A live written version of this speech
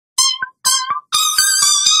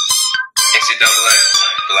NCAA,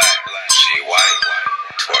 black, she white,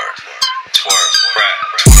 twerk, twerk, rap,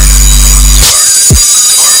 twerk,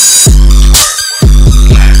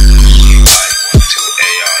 black, she white, 2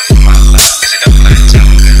 ARs in my lap. NCAA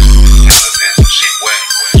television, she wet,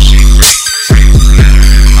 she free, met her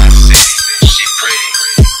in my city, she pretty,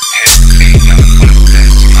 hit me, nothing but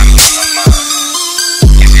that, I'm on my mind.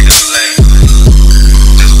 NCAA,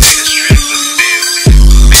 just pay the strip for bills,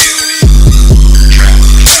 trap.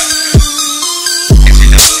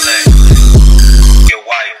 NCAA, your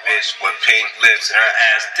white bitch with pink lips and her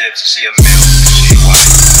ass dips, she a milk, she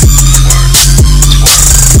white, twerk, twerk,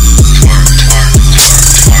 twerk, twerk,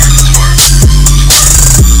 twerk, twerk, twerk,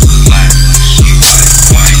 black, she white,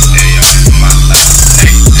 white, AR in my lap,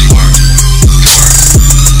 hey, twerk, twerk,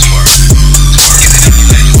 twerk, twerk,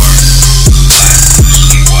 NCAA twerk, black,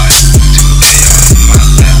 she white, 2 AR in my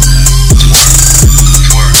lap, twerk,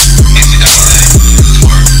 twerk, NCAA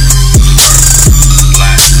twerk, twerk,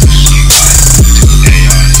 black, she white, 2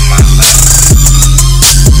 AR in my lap,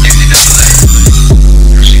 NCAA,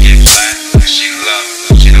 she get black, she love,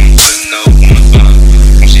 she don't put no on the bun,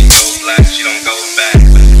 when she go black, she